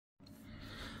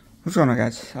What's going on,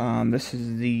 guys? This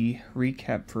is the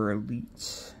recap for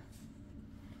Elites.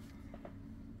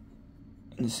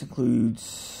 This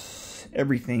includes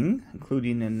everything,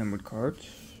 including the numbered cards.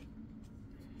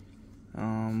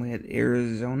 We had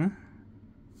Arizona,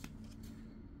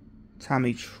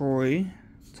 Tommy Troy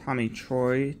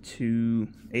to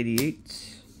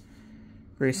 88,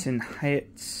 Grayson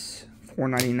Hyatt,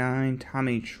 499,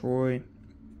 Tommy Troy,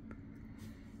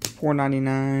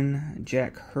 499,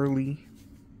 Jack Hurley,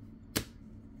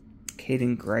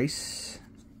 Caden Grice,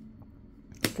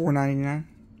 499.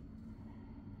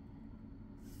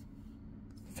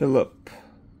 Philip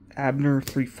Abner,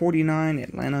 349.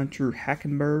 Atlanta, Drew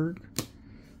Hackenberg.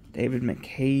 David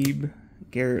McCabe.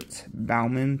 Garrett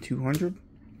Bauman, 200.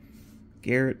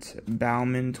 Garrett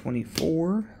Bauman,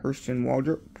 24. Hurston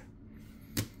Waldrop,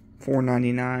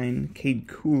 499. Cade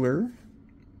Cooler,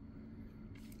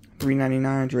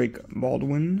 399. Drake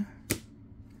Baldwin.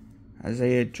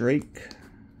 Isaiah Drake,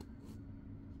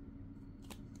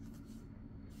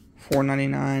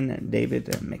 499. David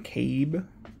McCabe.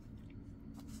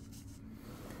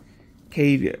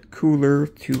 Cade Cooler,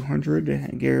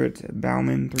 200. Garrett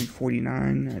Bauman,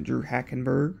 349. Drew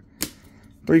Hackenberg,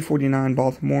 349.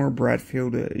 Baltimore,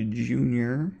 Bradfield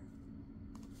Jr.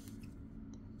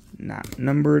 Not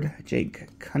numbered.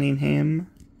 Jake Cunningham,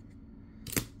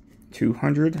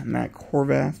 200. Matt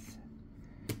Horvath,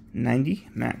 90.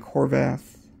 Matt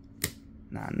Horvath,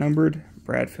 not numbered.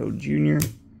 Bradfield Jr.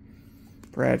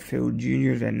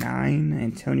 to 9.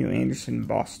 Antonio Anderson,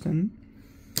 Boston,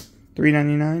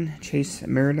 399. Chase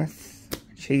Meredith.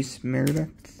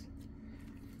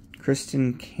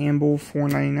 Kristen Campbell,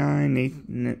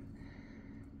 499.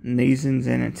 Nathan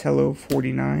Zanatello,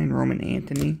 49. Roman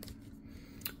Anthony.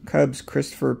 Cubs,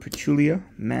 Christopher Pachulia.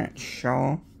 Matt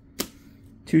Shaw,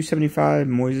 275.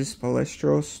 Moises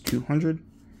Balestros, 200.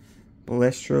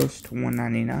 Balestros to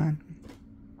 199.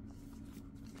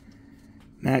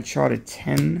 Matt Shaw to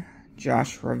 10.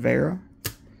 Josh Rivera.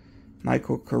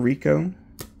 Michael Carrico.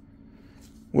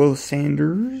 Will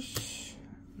Sanders.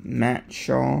 Matt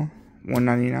Shaw,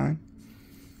 199.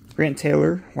 Grant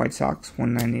Taylor, White Sox,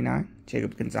 199.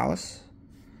 Jacob Gonzalez,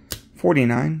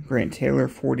 49. Grant Taylor,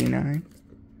 49.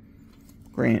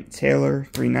 Grant Taylor,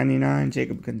 399.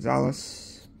 Jacob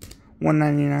Gonzalez,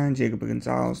 199. Jacob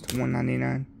Gonzalez to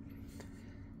 199.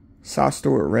 Sauce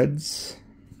Stewart Reds.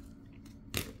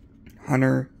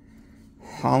 Hunter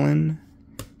Holland,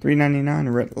 399.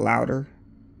 Rhett Lauder,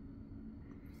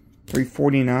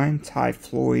 349. Ty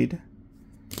Floyd,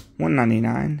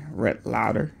 199. Rhett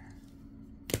Lauder.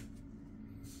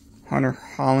 Hunter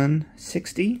Holland,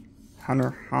 60.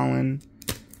 Hunter Holland,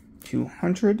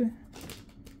 200.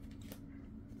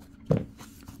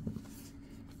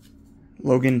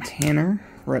 Logan Tanner,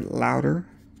 Rhett Lauder,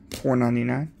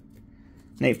 499.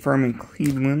 Nate Furman,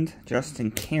 Cleveland.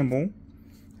 Justin Campbell.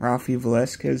 Ralphie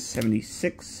Velasquez,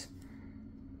 76.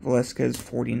 Velasquez,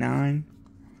 49.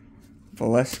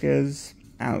 Velasquez,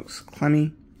 Alex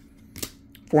Clemmy,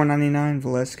 499.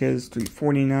 Velasquez,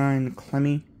 349.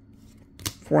 Clemmy,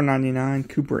 499.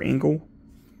 Cooper Engel,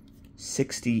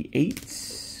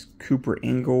 68. Cooper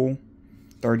Engel,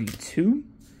 32.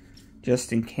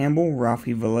 Justin Campbell.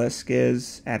 Ralphie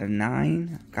Velasquez at a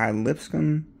 9. Guy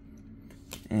Lipscomb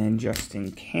and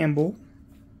Justin Campbell.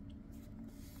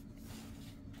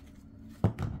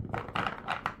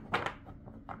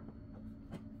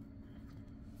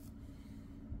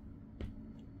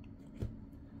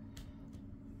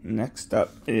 Next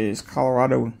up is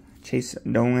Colorado, Chase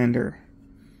Dollander,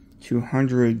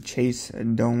 200. Chase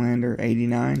Dollander,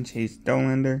 89. Chase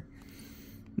Dollander.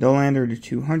 Dollander to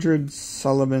 200.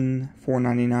 Sullivan,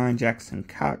 499. Jackson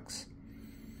Cox.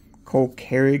 Cole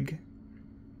Carrig,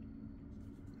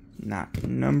 not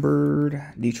numbered.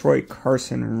 Detroit,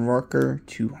 Carson Rucker,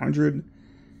 200.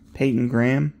 Peyton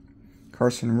Graham.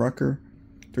 Carson Rucker,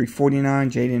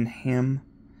 349. Jaden Ham,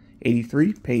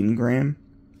 83. Peyton Graham.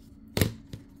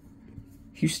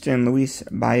 Houston, Luis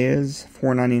Baez,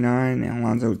 499.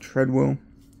 Alonzo Treadwell,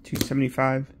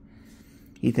 275.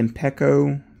 Ethan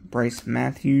Pecco. Bryce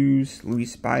Matthews.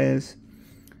 Luis Baez,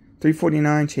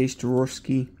 349. Chase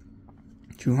Jaworski,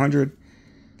 200.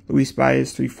 Luis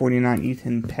Baez, 349.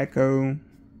 Ethan Pecco,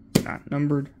 not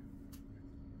numbered.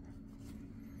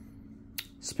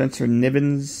 Spencer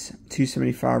Nivens,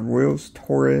 275. Royals.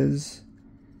 Torres.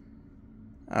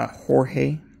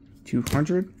 Jorge,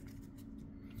 200.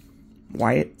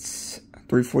 Wyatt's,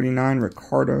 349.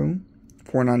 Ricardo,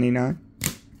 499.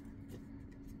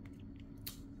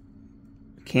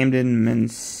 Camden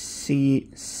Mencii,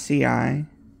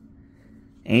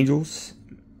 Angels.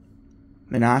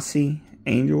 Manassi,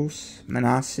 Angels.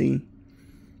 Manassi,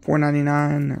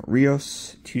 $4.99.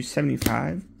 Rios,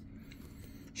 $2.75.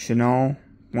 Chanel,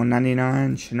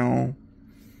 $1.99. Chanel,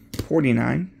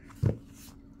 $49.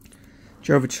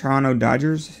 Joe Vitrano,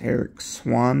 Dodgers. Eric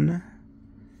Swan.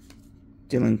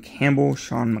 Dylan Campbell.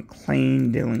 Sean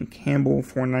McClain. Dylan Campbell,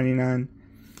 $4.99.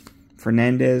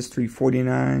 Fernandez,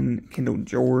 $3.49. Kendall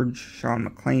George. Sean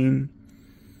McClain.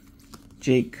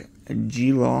 Jake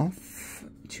Geloff,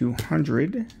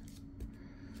 $200.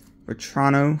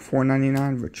 Vitrano,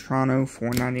 $4.99. Vitrano,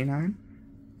 $4.99.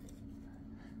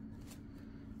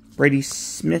 Brady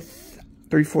Smith,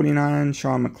 $3.49.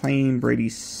 Sean McClain. Brady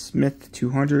Smith,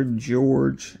 $200.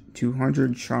 George,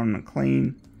 $200. Sean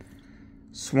McClain.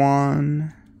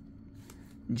 Swan,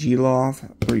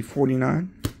 Geloff, $3.49.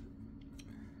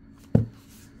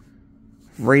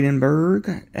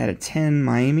 Vradenberg at a 10,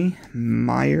 Miami.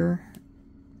 Meyer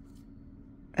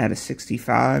at a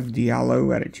 65.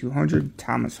 Diallo at a 200.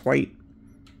 Thomas White.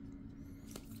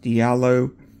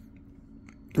 Diallo,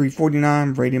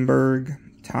 $3.49. Vradenberg.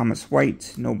 Thomas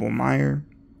White. Noble Meyer.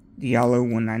 Diallo,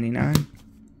 $1.99.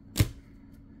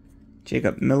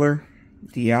 Jacob Miller.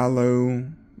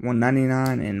 Diallo,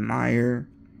 $1.99. And Meyer,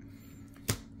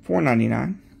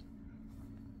 $4.99.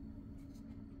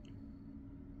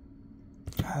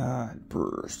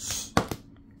 Brewers.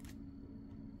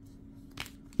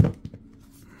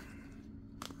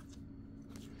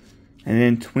 And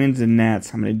then Twins and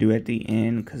Nats I'm going to do at the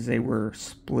end because they were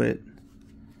split.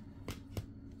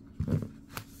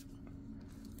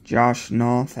 Josh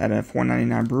North at a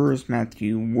 $4.99 Brewers.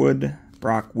 Matthew Wood.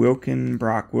 Brock Wilken.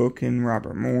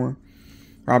 Robert Moore.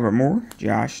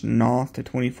 Josh North to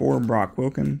 24. Brock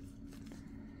Wilken,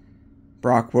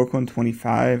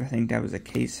 25. I think that was a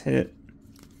case hit.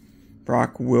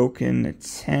 Brock Wilken at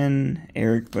 10.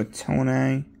 Eric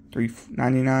Batone,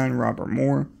 $3.99. Robert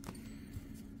Moore.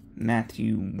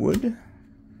 Matthew Wood.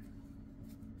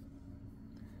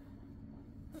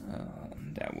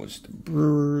 That was the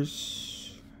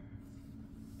Brewers.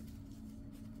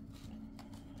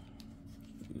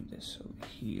 Do this over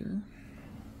here.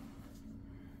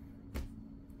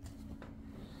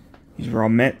 These were all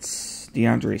Mets.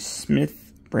 DeAndre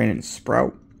Smith. Brandon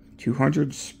Sprout,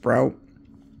 200. Sprout.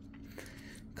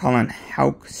 Colin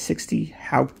Houck, 60.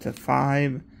 Houck to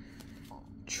 5.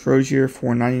 Trozier,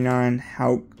 $4.99.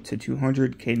 Houck to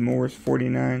 200. Cade Morris,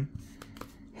 $49.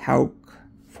 Houck,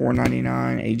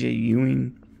 $4.99. AJ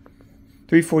Ewing,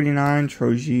 $3.49.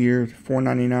 Trozier,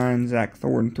 $4.99. Zach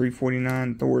Thornton,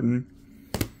 $3.49. Thornton,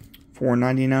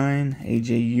 $4.99.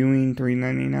 AJ Ewing,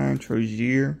 $3.99.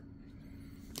 Trozier.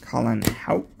 Colin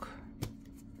Houck.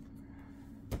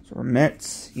 So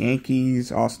Mets,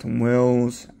 Yankees, Austin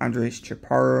Wells, Andres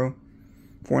Chaparro,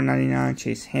 $4.99.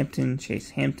 Chase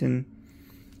Hampton,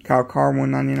 Kyle Carr,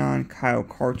 $1.99. Kyle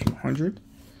Carr, 200.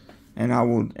 And I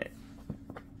will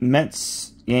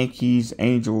Mets, Yankees,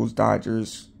 Angels,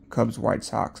 Dodgers, Cubs, White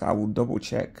Sox. I will double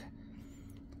check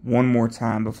one more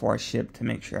time before I ship to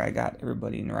make sure I got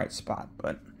everybody in the right spot,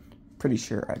 but pretty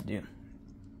sure I do.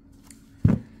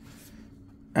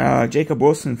 Jacob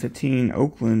Wilson, 15.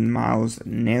 Oakland, Miles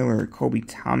Naylor. Kobe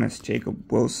Thomas,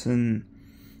 Jacob Wilson,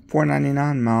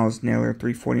 $4.99. Miles Naylor,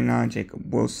 $3.49.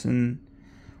 Jacob Wilson,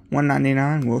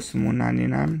 $1.99. Wilson,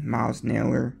 $1.99. Miles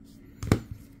Naylor,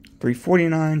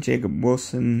 $3.49. Jacob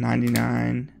Wilson,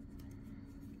 $99.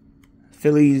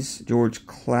 Phillies, George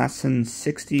Klassen,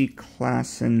 60.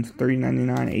 Klassen,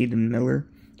 $3.99. Aiden Miller,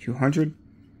 200.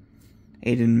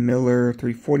 Aiden Miller,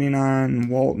 $3.49.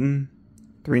 Walton,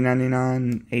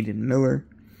 $3.99. Aiden Miller,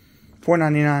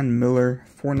 $4.99. Miller,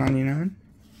 $4.99.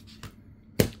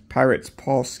 Pirates,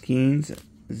 Paul Skeens,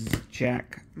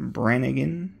 Jack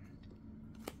Brannigan.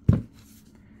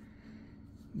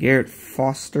 Garrett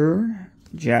Foster,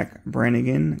 Jack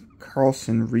Brannigan.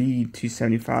 Carlson Reed,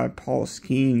 $2.75. Paul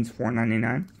Skeens,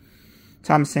 $4.99.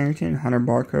 Thomas Harrington, Hunter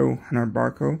Barco.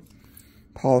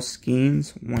 Paul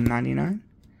Skeens, $1.99.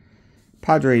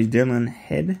 Padres, Dylan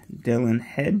Head,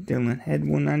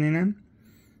 $1.99.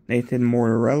 Nathan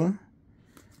Mortarella.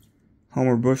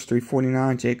 Homer Bush,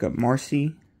 $3.49. Jacob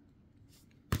Marcy.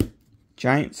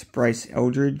 Giants, Bryce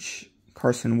Eldridge.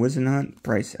 Carson Wisenhunt,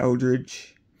 Bryce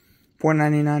Eldridge,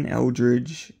 $4.99.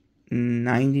 Eldridge,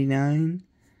 $99.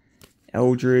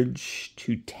 Eldridge,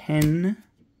 $2.10.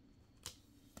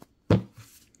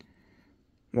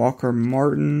 Walker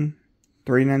Martin,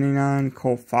 $3.99.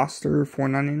 Cole Foster,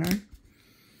 $4.99.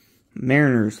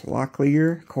 Mariners,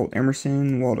 Locklear, Colt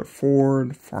Emerson, Walter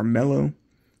Ford, Farmelo,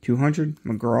 $200.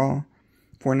 McGraw,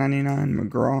 $4.99.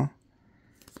 McGraw.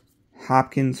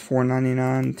 Hopkins,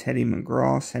 $4.99. Teddy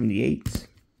McGraw, $78.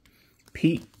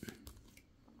 Pete,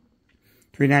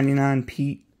 $3.99.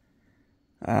 Pete.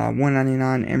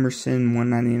 $1.99 Emerson,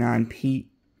 $1.99 Pete,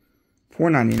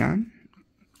 $4.99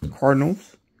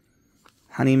 Cardinals,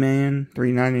 Honeyman,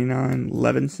 $3.99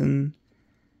 Levinson,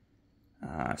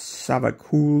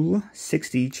 Savakul,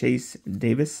 60 Chase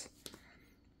Davis,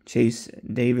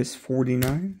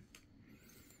 $49.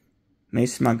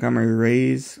 Mason Montgomery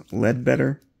Rays,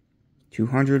 Ledbetter,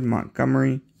 200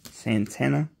 Montgomery,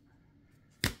 Santana,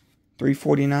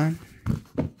 $3.49.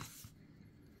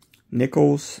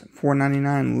 Nichols,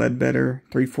 $4.99 Ledbetter,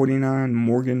 $3.49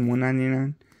 Morgan,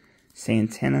 $1.99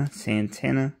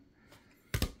 Santana,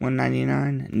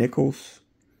 $1.99 Nichols,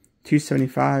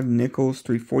 $2.75 Nichols,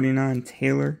 $3.49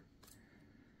 Taylor,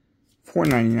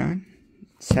 $4.99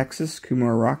 Texas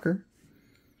Kumar Rocker,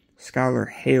 Skylar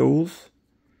Hales,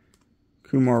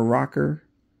 Kumar Rocker,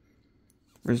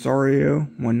 Rosario,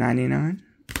 $1.99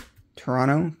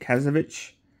 Toronto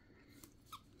Kazevich,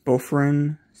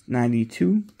 Bofrin,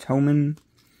 92 Toman,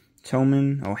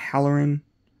 O'Halloran,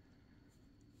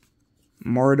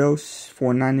 Mardos,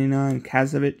 $4.99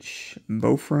 Kazevich,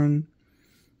 Bofrin,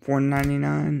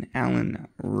 $4.99 Allen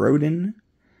Roden,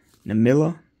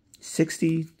 Namila,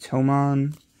 60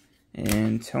 Toman,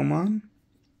 and Toman.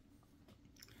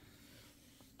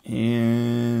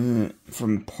 And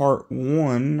from part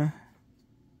 1,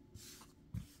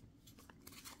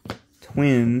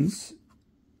 Twins,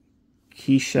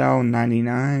 Keyshaw,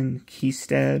 99,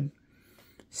 Keystead,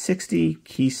 60,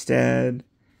 Keystead,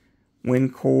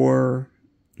 Wincor,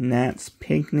 Nats,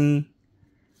 Pinckney,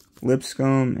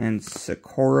 Lipscomb, and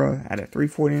Sakura at a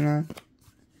 $3.49.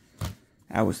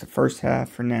 That was the first half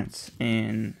for Nats.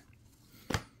 And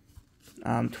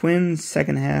Twins,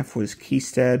 second half was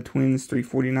Keystead, Twins,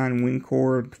 $3.49,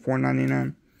 Wincor,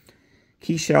 $4.99,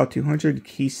 Keyshaw, 200,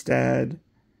 Keystead,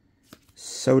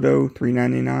 Soto,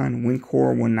 $3.99,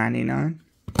 Wincor, $1.99,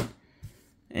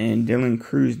 and Dylan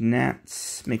Cruz,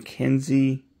 Nats,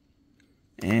 McKenzie,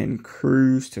 and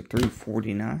Cruz to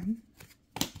 $3.49.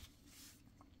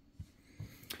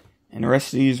 And the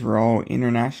rest of these were all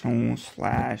international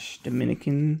 /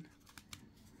 Dominican.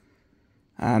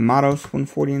 Matos,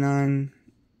 $1.49,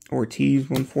 Ortiz,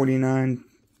 $1.49,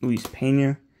 Luis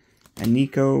Pena,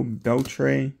 Anico,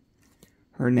 Beltre,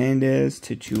 Hernandez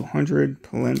to $200,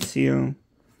 Palencia,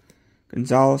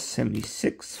 Gonzalez,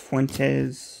 76,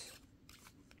 Fuentes,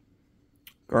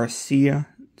 Garcia,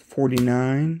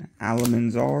 $49,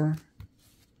 Almanzar,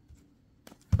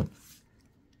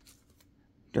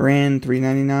 Duran,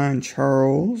 $3.99,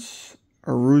 Charles,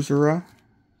 Aruzura,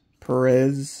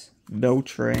 Perez,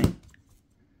 Beltre,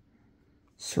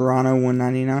 Serrano,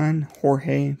 $1.99,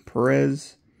 Jorge,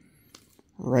 Perez,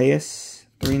 Reyes,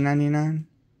 $3.99,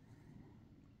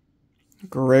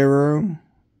 Guerrero,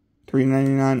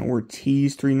 $3.99,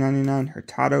 Ortiz, $3.99,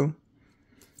 Hurtado,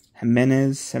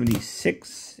 Jimenez,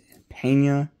 76,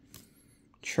 Pena,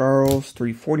 Charles,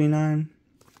 $3.49,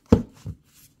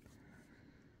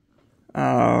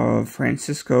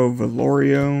 Francisco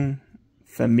Velorio,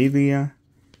 Familia,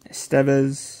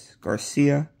 Estevez,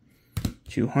 Garcia,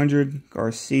 200,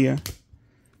 Garcia,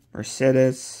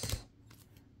 Mercedes,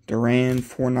 Duran,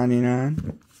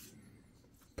 $4.99,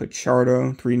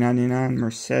 Pichardo, $3.99,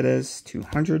 Mercedes,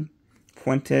 200,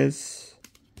 Fuentes,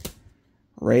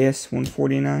 Reyes,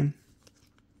 $1.49,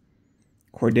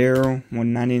 Cordero,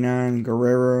 $1.99,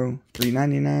 Guerrero,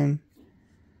 $3.99,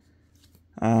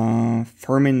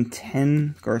 Furman,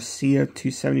 10, Garcia,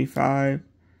 $2.75,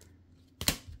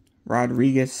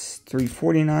 Rodriguez,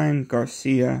 $3.49,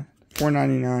 Garcia,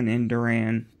 $4.99, and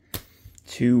Duran,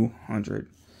 $200.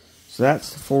 So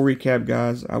that's the full recap,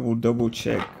 guys. I will double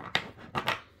check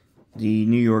the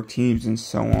New York teams and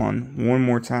so on one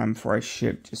more time before I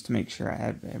ship, just to make sure I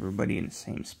have everybody in the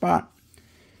same spot.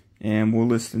 And we'll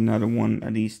list another one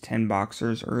of these 10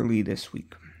 boxers early this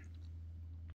week.